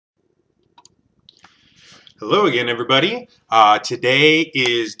Hello again, everybody. Today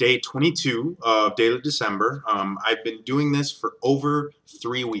is day 22 of Daily December. I've been doing this for over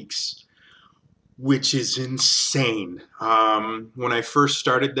 3 weeks, which is insane. When I first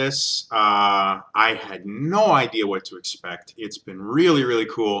started this, I had no idea what to expect. It's been really, really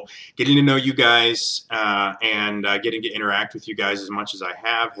cool. Getting to know you guys and getting to interact with you guys as much as I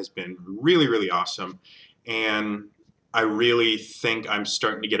have has been really, really awesome. And I really think I'm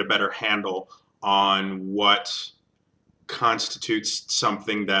starting to get a better handle on what constitutes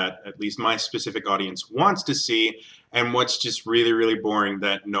something that at least my specific audience wants to see and what's just really, really boring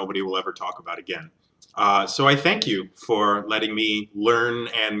that nobody will ever talk about again. So I thank you for letting me learn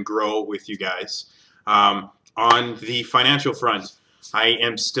and grow with you guys. On the financial front, I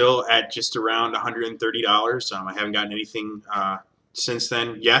am still at just around $130. I haven't gotten anything since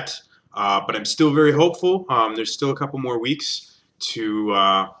then yet, but I'm still very hopeful. There's still a couple more weeks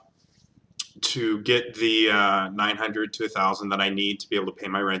to get the 900 to 1,000 that I need to be able to pay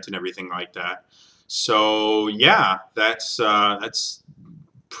my rent and everything like that. So yeah, that's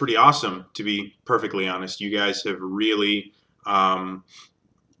pretty awesome, to be perfectly honest. You guys have really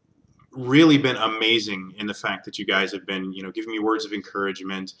been amazing in the fact that you guys have been, giving me words of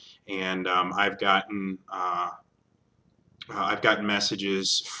encouragement, and I've gotten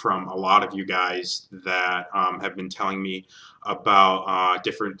messages from a lot of you guys that have been telling me about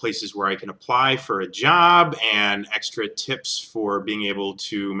different places where I can apply for a job and extra tips for being able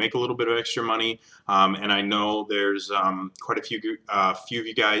to make a little bit of extra money. And I know there's quite a few of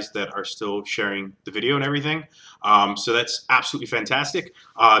you guys that are still sharing the video and everything. So that's absolutely fantastic.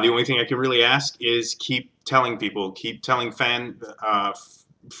 The only thing I can really ask is keep telling people, keep telling friends,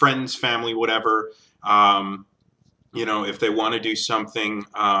 family, whatever. If they want to do something,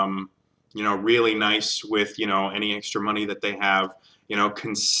 really nice with, any extra money that they have,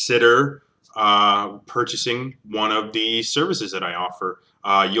 consider purchasing one of the services that I offer.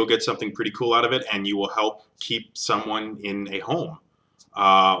 You'll get something pretty cool out of it, and you will help keep someone in a home,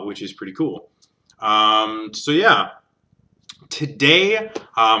 which is pretty cool. So yeah, today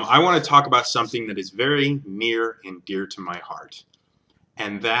I want to talk about something that is very near and dear to my heart,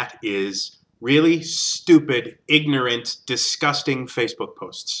 and that is really stupid, ignorant, disgusting Facebook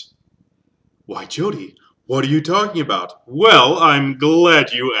posts. Why, Jody, what are you talking about? Well, I'm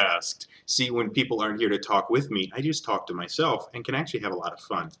glad you asked. See, when people aren't here to talk with me, I just talk to myself and can actually have a lot of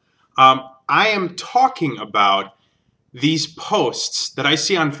fun. I am talking about these posts that I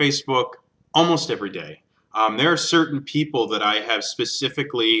see on Facebook almost every day. There are certain people that I have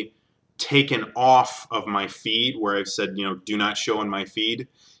specifically taken off of my feed where I've said, do not show on my feed,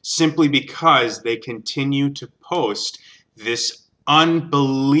 simply because they continue to post this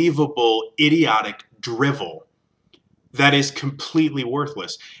unbelievable, idiotic drivel that is completely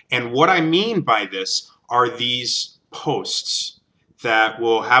worthless. And what I mean by this are these posts that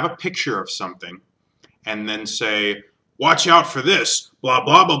will have a picture of something and then say, watch out for this, blah,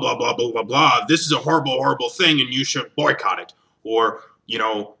 blah, blah, blah, blah, blah, blah, blah. This is a horrible, horrible thing and you should boycott it. Or,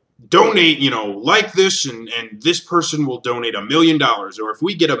 donate, like this, and this person will donate $1 million. Or if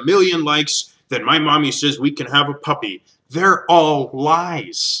we get 1 million likes, then my mommy says we can have a puppy. They're all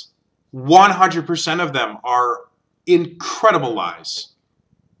lies. 100% of them are incredible lies.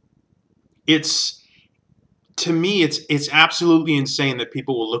 To me, it's absolutely insane that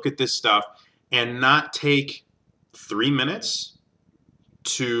people will look at this stuff and not take 3 minutes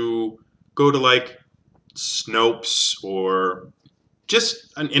to go to like Snopes or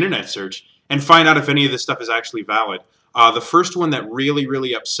just an internet search and find out if any of this stuff is actually valid. The first one that really,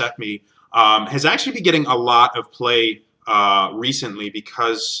 really upset me has actually been getting a lot of play recently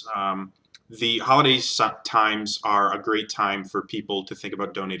because the holiday times are a great time for people to think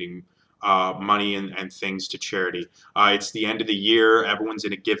about donating money and things to charity. It's the end of the year. Everyone's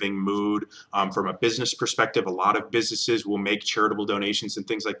in a giving mood. From a business perspective, a lot of businesses will make charitable donations and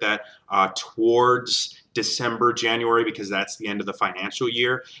things like that towards December, January, because that's the end of the financial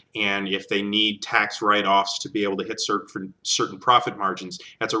year. And if they need tax write-offs to be able to hit certain profit margins,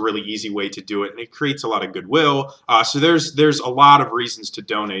 that's a really easy way to do it. And it creates a lot of goodwill. So there's a lot of reasons to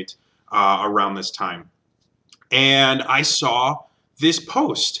donate around this time. And I saw this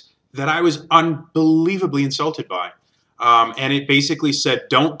post that I was unbelievably insulted by. And it basically said,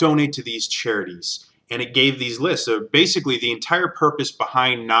 don't donate to these charities. And it gave these lists. So basically the entire purpose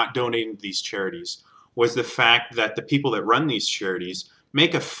behind not donating to these charities was the fact that the people that run these charities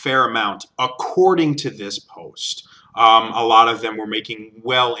make a fair amount according to this post. A lot of them were making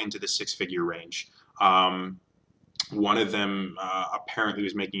well into the 6-figure range. One of them apparently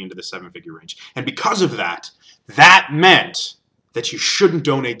was making into the 7-figure range. And because of that, that meant that you shouldn't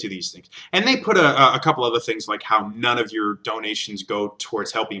donate to these things. And they put a couple other things like how none of your donations go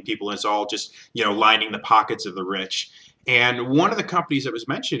towards helping people. And it's all just, lining the pockets of the rich. And one of the companies that was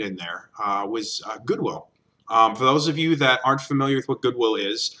mentioned in there was Goodwill. For those of you that aren't familiar with what Goodwill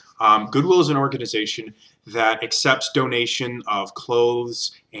is an organization that accepts donation of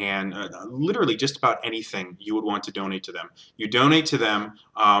clothes and literally just about anything you would want to donate to them. You donate to them.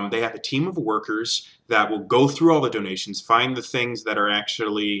 They have a team of workers that will go through all the donations, find the things that are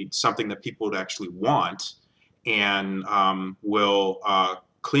actually something that people would actually want, and will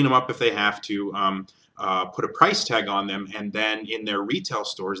clean them up if they have to, put a price tag on them, and then in their retail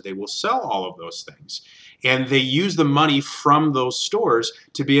stores, they will sell all of those things. And they use the money from those stores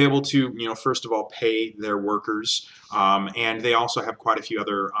to be able to, first of all, pay their workers. And they also have quite a few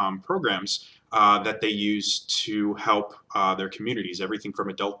other programs that they use to help their communities. Everything from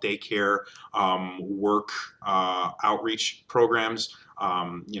adult daycare, work outreach programs,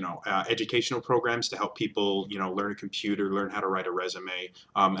 educational programs to help people, learn a computer, learn how to write a resume.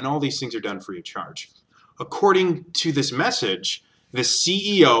 And all these things are done free of charge. According to this message, the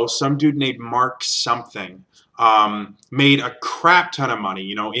CEO, some dude named Mark something, made a crap ton of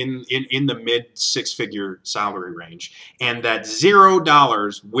money, in the mid six-figure salary range, and that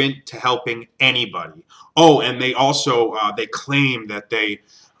 $0 went to helping anybody. Oh, and they also they claim that they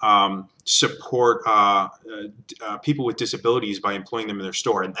support people with disabilities by employing them in their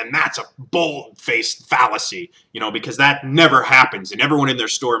store, and that's a bold-faced fallacy, because that never happens, and everyone in their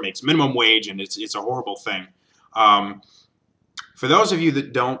store makes minimum wage, and it's a horrible thing. For those of you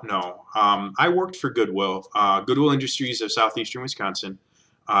that don't know, I worked for Goodwill, Goodwill Industries of southeastern Wisconsin,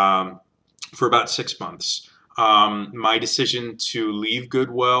 for about 6 months. My decision to leave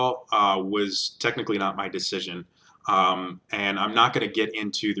Goodwill was technically not my decision. And I'm not going to get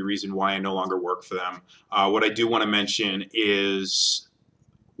into the reason why I no longer work for them. What I do want to mention is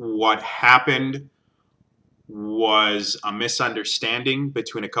what happened was a misunderstanding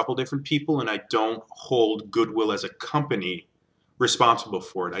between a couple different people, and I don't hold Goodwill as a company responsible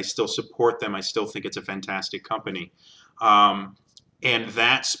for it. I still support them. I still think it's a fantastic company. And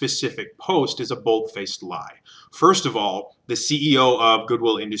that specific post is a bold-faced lie. First of all, the CEO of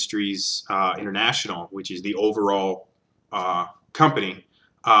Goodwill Industries International, which is the overall company,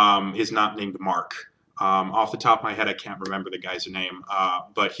 is not named Mark. Off the top of my head, I can't remember the guy's name,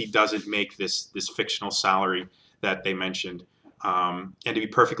 but he doesn't make this fictional salary that they mentioned. And to be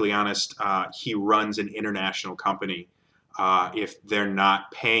perfectly honest, he runs an international company. If they're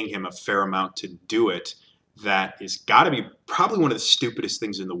not paying him a fair amount to do it, that is got to be probably one of the stupidest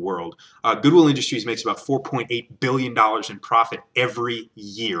things in the world. Goodwill Industries makes about $4.8 billion in profit every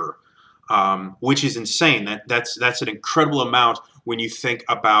year, which is insane. That's an incredible amount when you think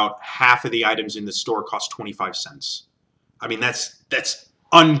about half of the items in the store cost 25 cents. I mean, that's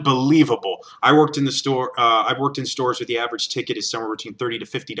unbelievable. I worked in the store. I've worked in stores where the average ticket is somewhere between $30 to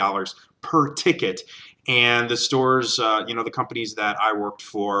 $50 per ticket, and the stores, the companies that I worked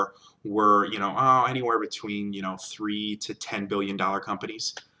for were, anywhere between, $3 to $10 billion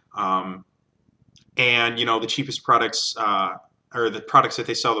companies. And, the cheapest products, or the products that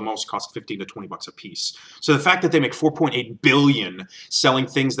they sell the most cost 15 to 20 bucks a piece. So the fact that they make 4.8 billion selling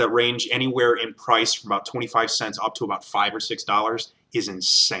things that range anywhere in price from about 25 cents up to about $5 or $6 is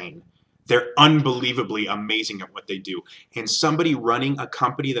insane. They're unbelievably amazing at what they do. And somebody running a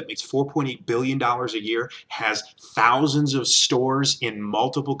company that makes $4.8 billion a year, has thousands of stores in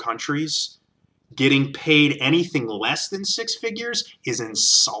multiple countries, getting paid anything less than six figures is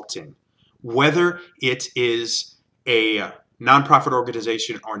insulting. Whether it is a nonprofit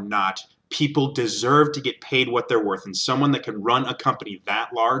organization or not, people deserve to get paid what they're worth. And someone that can run a company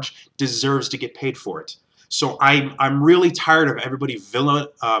that large deserves to get paid for it. So I'm really tired of everybody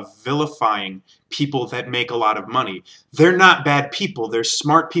vilifying people that make a lot of money. They're not bad people. They're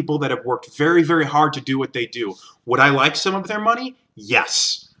smart people that have worked very, very hard to do what they do. Would I like some of their money?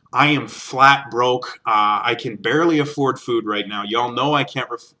 Yes. I am flat broke. I can barely afford food right now. Y'all know I can't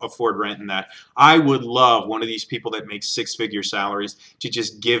afford rent and that. I would love one of these people that makes six-figure salaries to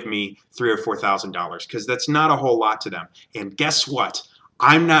just give me $3,000 or $4,000, because that's not a whole lot to them. And guess what?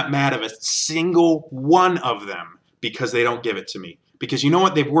 I'm not mad at a single one of them because they don't give it to me. Because you know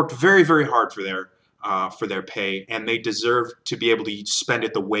what? They've worked very, very hard for their pay, and they deserve to be able to spend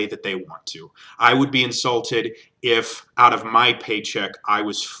it the way that they want to. I would be insulted if out of my paycheck I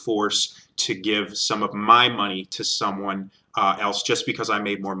was forced to give some of my money to someone else just because I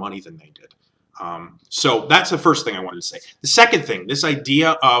made more money than they did. So that's the first thing I wanted to say. The second thing, this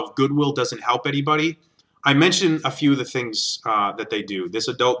idea of Goodwill doesn't help anybody. I mentioned a few of the things that they do. This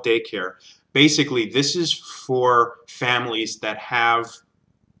adult daycare, Basically, this is for families that have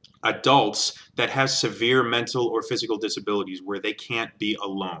adults that have severe mental or physical disabilities where they can't be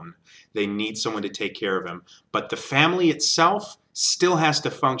alone. They need someone to take care of them. But the family itself still has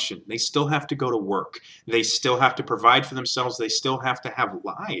to function. They still have to go to work. They still have to provide for themselves. They still have to have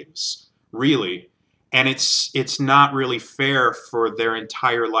lives, really. And it's not really fair for their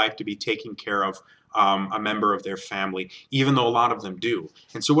entire life to be taking care of a member of their family, even though a lot of them do.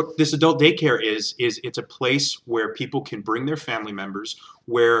 And so what this adult daycare is it's a place where people can bring their family members,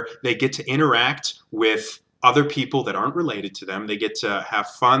 where they get to interact with other people that aren't related to them. They get to have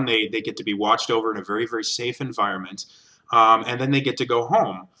fun. They get to be watched over in a very, very safe environment. And then they get to go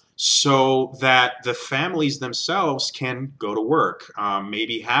home so that the families themselves can go to work,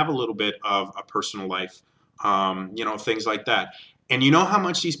 maybe have a little bit of a personal life, things like that. And you know how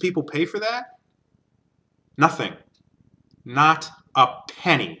much these people pay for that? Nothing. Not a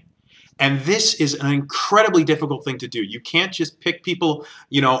penny. And this is an incredibly difficult thing to do. You can't just pick people,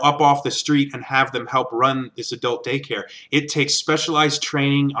 up off the street and have them help run this adult daycare. It takes specialized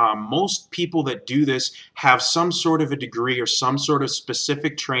training. Most people that do this have some sort of a degree or some sort of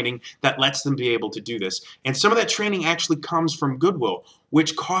specific training that lets them be able to do this. And some of that training actually comes from Goodwill,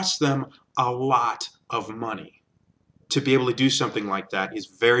 which costs them a lot of money. To be able to do something like that is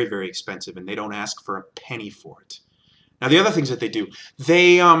very, very expensive, and they don't ask for a penny for it. Now, the other things that they do,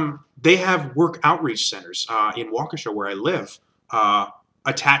 they have work outreach centers in Waukesha, where I live.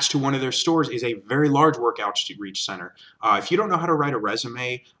 Attached to one of their stores is a very large work outreach center. If you don't know how to write a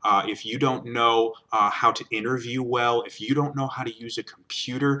resume, if you don't know how to interview well, if you don't know how to use a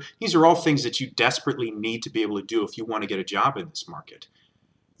computer, these are all things that you desperately need to be able to do if you want to get a job in this market.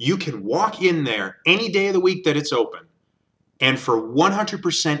 You can walk in there any day of the week that it's open, and for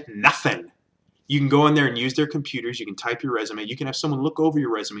 100% nothing, you can go in there and use their computers. You can type your resume. You can have someone look over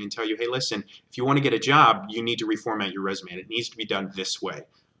your resume and tell you, hey, listen, if you want to get a job, you need to reformat your resume, and it needs to be done this way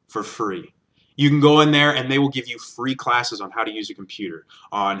for free. You can go in there and they will give you free classes on how to use a computer,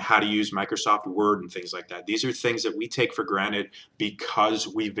 on how to use Microsoft Word and things like that. These are things that we take for granted because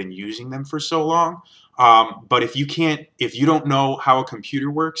we've been using them for so long. But if you don't know how a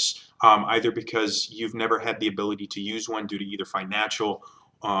computer works, either because you've never had the ability to use one due to either financial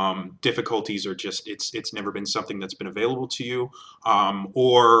difficulties or just it's never been something that's been available to you,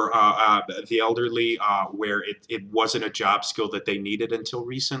 or the elderly, where it wasn't a job skill that they needed until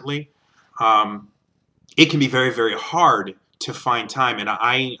recently. It can be very, very hard to find time. And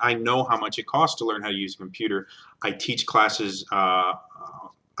I know how much it costs to learn how to use a computer. I teach classes. I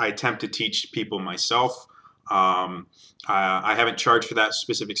attempt to teach people myself. I haven't charged for that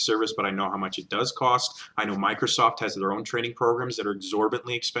specific service, but I know how much it does cost. I know Microsoft has their own training programs that are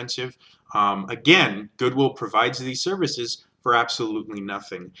exorbitantly expensive. Again, Goodwill provides these services for absolutely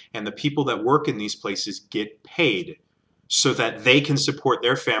nothing. And the people that work in these places get paid so that they can support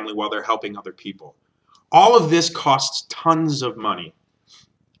their family while they're helping other people. All of this costs tons of money.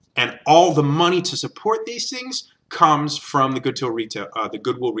 And all the money to support these things comes from the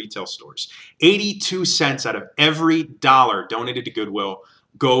Goodwill retail stores. 82 cents out of every dollar donated to Goodwill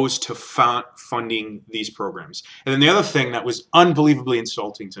goes to funding these programs. And then the other thing that was unbelievably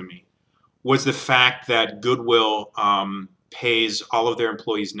insulting to me was the fact that Goodwill pays all of their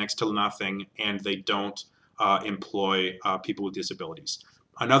employees next to nothing, and they don't employ people with disabilities.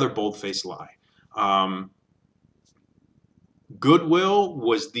 Another bold-faced lie. Goodwill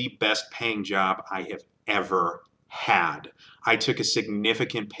was the best paying job I have ever had. I took a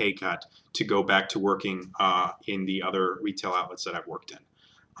significant pay cut to go back to working in the other retail outlets that I've worked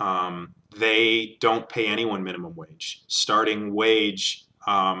in. They don't pay anyone minimum wage. Starting wage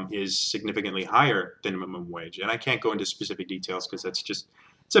is significantly higher than minimum wage. And I can't go into specific details because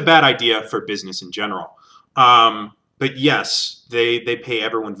it's a bad idea for business in general. But yes, they pay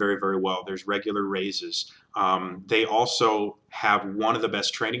everyone very, very well. There's regular raises. They also have one of the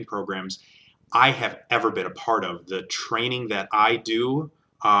best training programs I have ever been a part of. The training that I do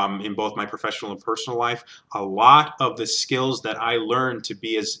in both my professional and personal life, a lot of the skills that I learned to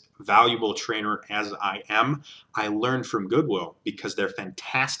be as valuable a trainer as I am, I learned from Goodwill because they're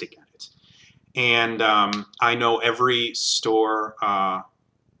fantastic at it. And I know every store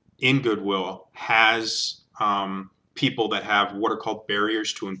in Goodwill has people that have what are called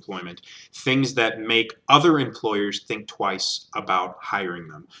barriers to employment, things that make other employers think twice about hiring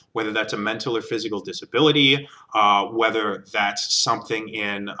them, whether that's a mental or physical disability, whether that's something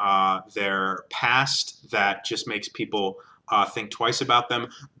in their past that just makes people think twice about them.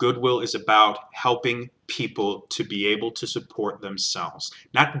 Goodwill is about helping people to be able to support themselves,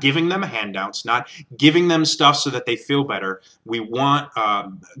 not giving them handouts, not giving them stuff so that they feel better. We want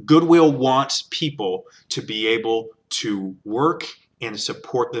Goodwill wants people to be able to work and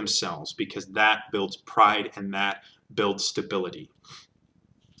support themselves, because that builds pride and that builds stability.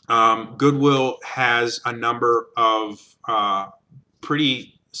 Goodwill has a number of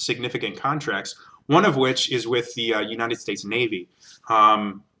pretty significant contracts, one of which is with the United States Navy.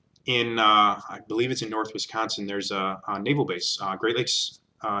 I believe it's in North Wisconsin, there's a naval base, Great Lakes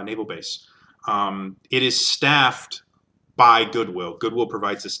Naval Base. It is staffed by Goodwill. Goodwill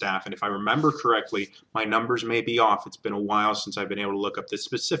provides the staff, and if I remember correctly, my numbers may be off. It's been a while since I've been able to look up this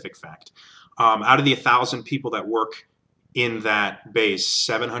specific fact. Out of the 1,000 people that work in that base,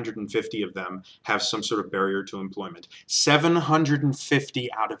 750 of them have some sort of barrier to employment.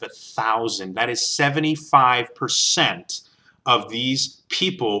 750 out of 1,000. That is 75% of these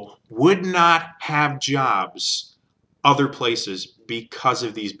people would not have jobs other places because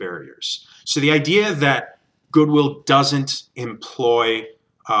of these barriers. So the idea that Goodwill doesn't employ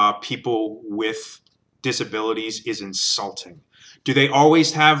people with disabilities is insulting. Do they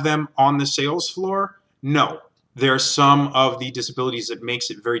always have them on the sales floor? No. There are some of the disabilities that makes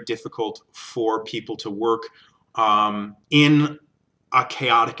it very difficult for people to work in a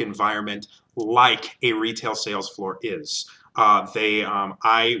chaotic environment like a retail sales floor is.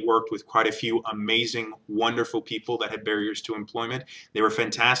 I worked with quite a few amazing, wonderful people that had barriers to employment. They were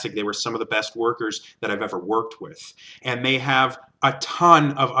fantastic. They were some of the best workers that I've ever worked with. And they have a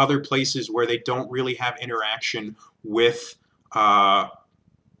ton of other places where they don't really have interaction with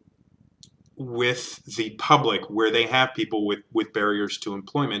the public, where they have people with barriers to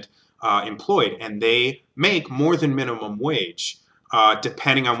employment employed, and they make more than minimum wage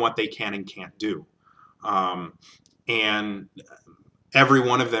depending on what they can and can't do. And every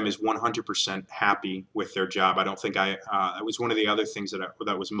one of them is 100% happy with their job. I don't think that was one of the other things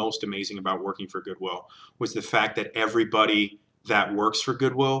that was most amazing about working for Goodwill, was the fact that everybody that works for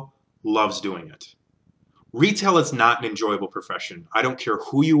Goodwill loves doing it. Retail is not an enjoyable profession. I don't care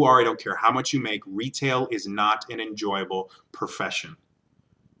who you are. I don't care how much you make. Retail is not an enjoyable profession.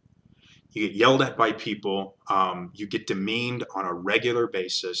 You get yelled at by people. You get demeaned on a regular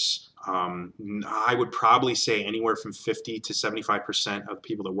basis. I would probably say anywhere from 50 to 75% of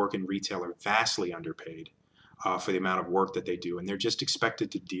people that work in retail are vastly underpaid for the amount of work that they do, and they're just expected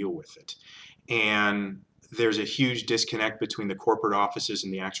to deal with it. And there's a huge disconnect between the corporate offices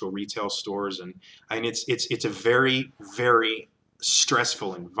and the actual retail stores, and it's a very, very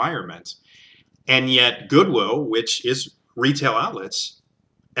stressful environment. And yet Goodwill, which is retail outlets,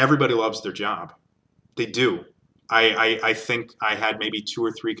 everybody loves their job. They do. I think I had maybe 2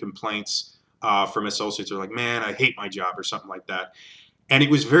 or 3 complaints from associates who are like, man, I hate my job, or something like that. And it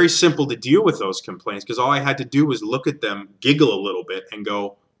was very simple to deal with those complaints, because all I had to do was look at them, giggle a little bit, and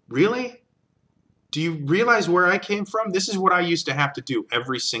go, really? Do you realize where I came from? This is what I used to have to do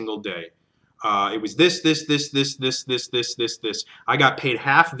every single day. It was this. I got paid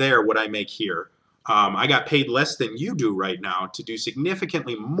half there what I make here. I got paid less than you do right now to do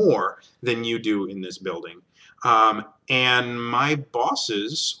significantly more than you do in this building. And my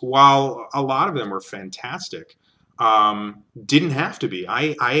bosses, while a lot of them were fantastic, didn't have to be.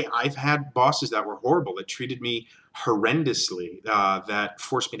 I've had bosses that were horrible, that treated me horrendously, that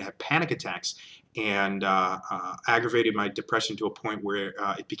forced me to have panic attacks, and aggravated my depression to a point where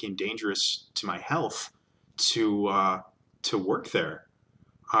it became dangerous to my health to work there.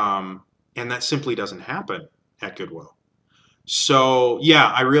 And that simply doesn't happen at Goodwill. So yeah,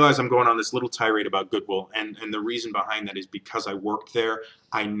 I realize I'm going on this little tirade about Goodwill, and the reason behind that is because I worked there.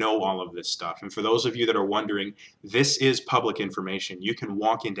 I know all of this stuff. And for those of you that are wondering, this is public information. You can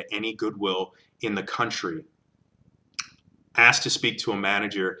walk into any Goodwill in the country, ask to speak to a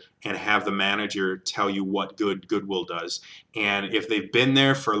manager, and have the manager tell you what Goodwill does. And if they've been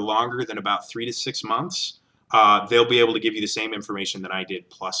there for longer than about 3 to 6 months, they'll be able to give you the same information that I did,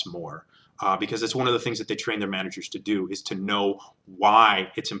 plus more. Because it's one of the things that they train their managers to do, is to know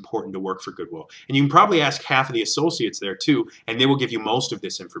why it's important to work for Goodwill. And you can probably ask half of the associates there too, and they will give you most of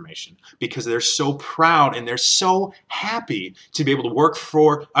this information, because they're so proud and they're so happy to be able to work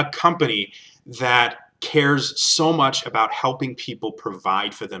for a company that cares so much about helping people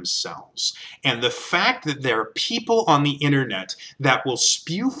provide for themselves. And the fact that there are people on the internet that will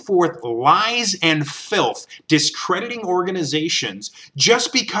spew forth lies and filth, discrediting organizations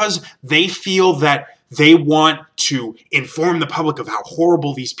just because they feel that they want to inform the public of how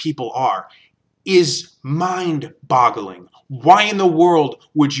horrible these people are, is mind-boggling. Why in the world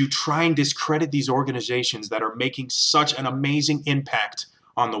would you try and discredit these organizations that are making such an amazing impact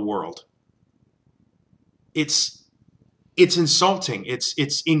on the world? It's insulting.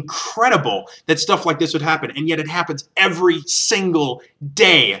 It's incredible that stuff like this would happen, and yet it happens every single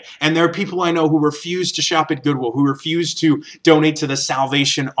day. And there are people I know who refuse to shop at Goodwill, who refuse to donate to the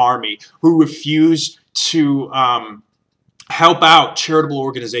Salvation Army, who refuse to help out charitable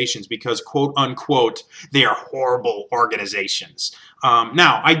organizations because, quote unquote, they are horrible organizations.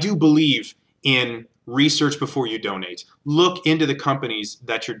 Now, I do believe in research before you donate. Look into the companies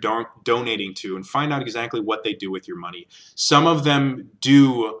that you're donating to and find out exactly what they do with your money. Some of them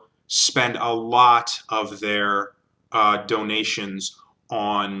do spend a lot of their donations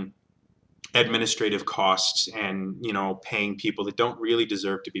on administrative costs and, you know, paying people that don't really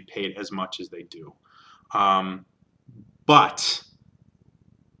deserve to be paid as much as they do. But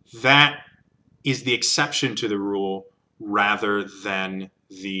that is the exception to the rule rather than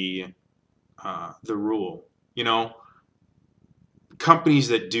the rule. You know, companies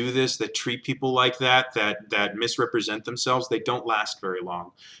that do this, that treat people like that, that misrepresent themselves, they don't last very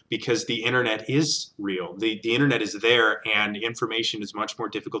long because the internet is real. The internet is there, and information is much more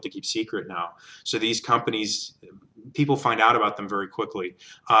difficult to keep secret now. So these companies, people find out about them very quickly,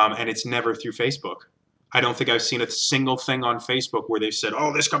 and it's never through Facebook. I don't think I've seen a single thing on Facebook where they've said,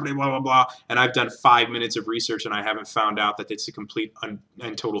 oh, this company, blah, blah, blah, and I've done 5 minutes of research and I haven't found out that it's a complete and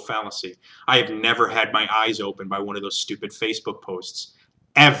total fallacy. I have never had my eyes opened by one of those stupid Facebook posts,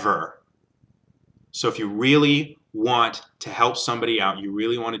 ever. So if you really want to help somebody out, you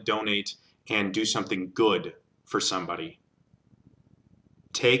really want to donate and do something good for somebody,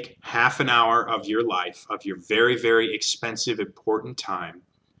 take half an hour of your life, of your very, very expensive, important time,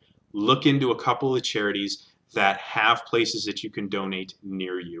 look into a couple of charities that have places that you can donate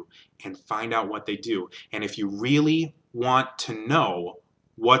near you and find out what they do. And if you really want to know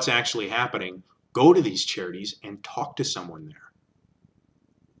what's actually happening, go to these charities and talk to someone there.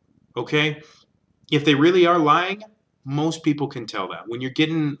 Okay? If they really are lying, most people can tell that. When you're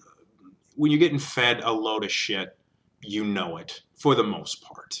getting fed a load of shit, you know it for the most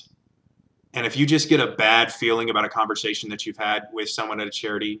part. And if you just get a bad feeling about a conversation that you've had with someone at a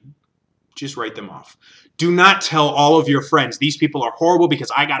charity, just write them off. Do not tell all of your friends, these people are horrible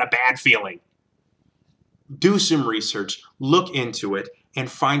because I got a bad feeling. Do some research, look into it, and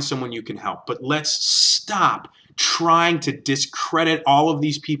find someone you can help. But let's stop trying to discredit all of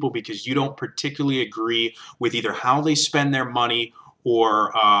these people because you don't particularly agree with either how they spend their money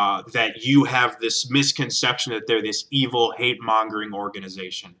or that you have this misconception that they're this evil, hate-mongering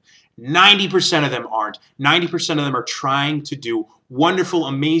organization. 90% of them aren't. 90% of them are trying to do wonderful,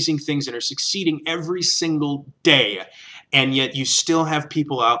 amazing things and are succeeding every single day. And yet you still have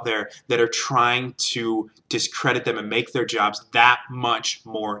people out there that are trying to discredit them and make their jobs that much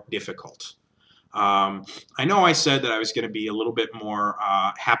more difficult. I know I said that I was going to be a little bit more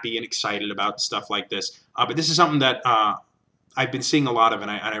happy and excited about stuff like this, but this is something that I've been seeing a lot of,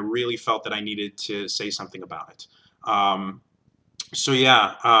 and I really felt that I needed to say something about it. So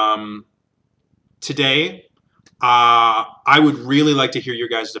yeah, today I would really like to hear your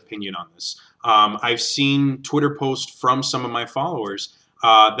guys' opinion on this. I've seen Twitter posts from some of my followers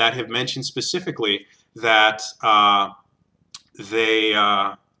that have mentioned specifically that they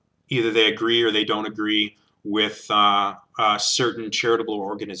either they agree or they don't agree with certain charitable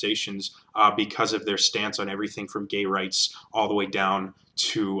organizations because of their stance on everything from gay rights all the way down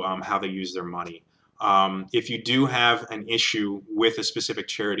to how they use their money. If you do have an issue with a specific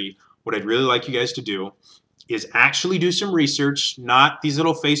charity, what I'd really like you guys to do is actually do some research, not these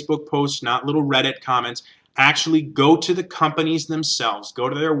little Facebook posts, not little Reddit comments. Actually go to the companies themselves, go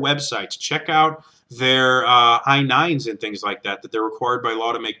to their websites, check out their I-9s and things like that that they're required by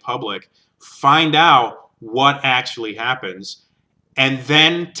law to make public. Find out what actually happens, and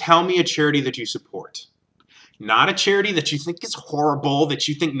then tell me a charity that you support. Not a charity that you think is horrible, that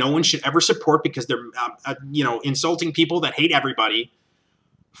you think no one should ever support because they're you know, insulting people that hate everybody.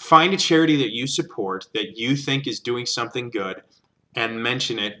 Find a charity that you support, that you think is doing something good, and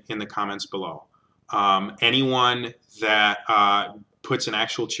mention it in the comments below. Anyone that puts an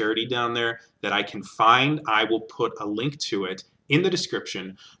actual charity down there that I can find, I will put a link to it in the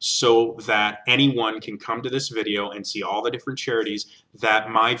description so that anyone can come to this video and see all the different charities that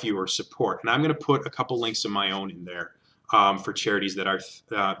my viewers support. And I'm going to put a couple links of my own in there for charities that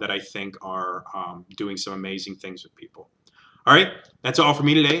I think are doing some amazing things with people. All right, that's all for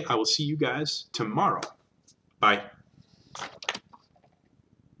me today. I will see you guys tomorrow. Bye.